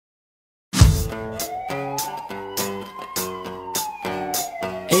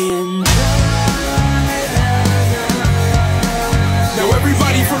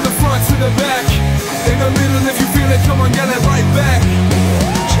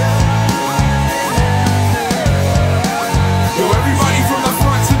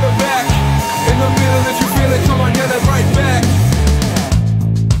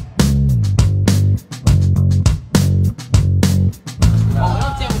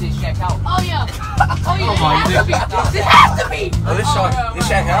This has to be! Oh, this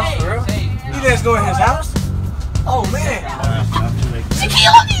Shaq house, for real? You guys go in his house? Oh, man.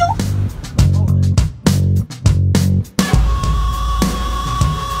 Shaquille O'Neal!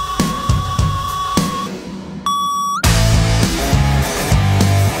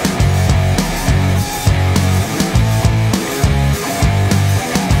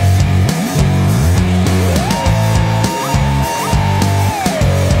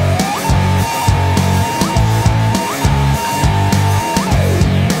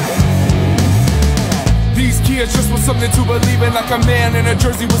 Just want something to believe in, like a man in a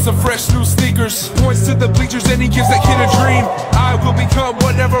jersey with some fresh new sneakers. Points to the bleachers and he gives that kid a dream. I will become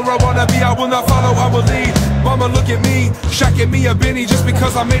whatever I wanna be. I will not follow, I will lead. Mama, look at me, Shaq at me a Benny just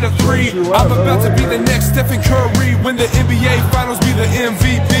because I made a 3. I'm about to be the next Stephen Curry, win the NBA Finals, be the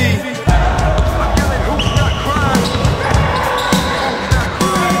MVP.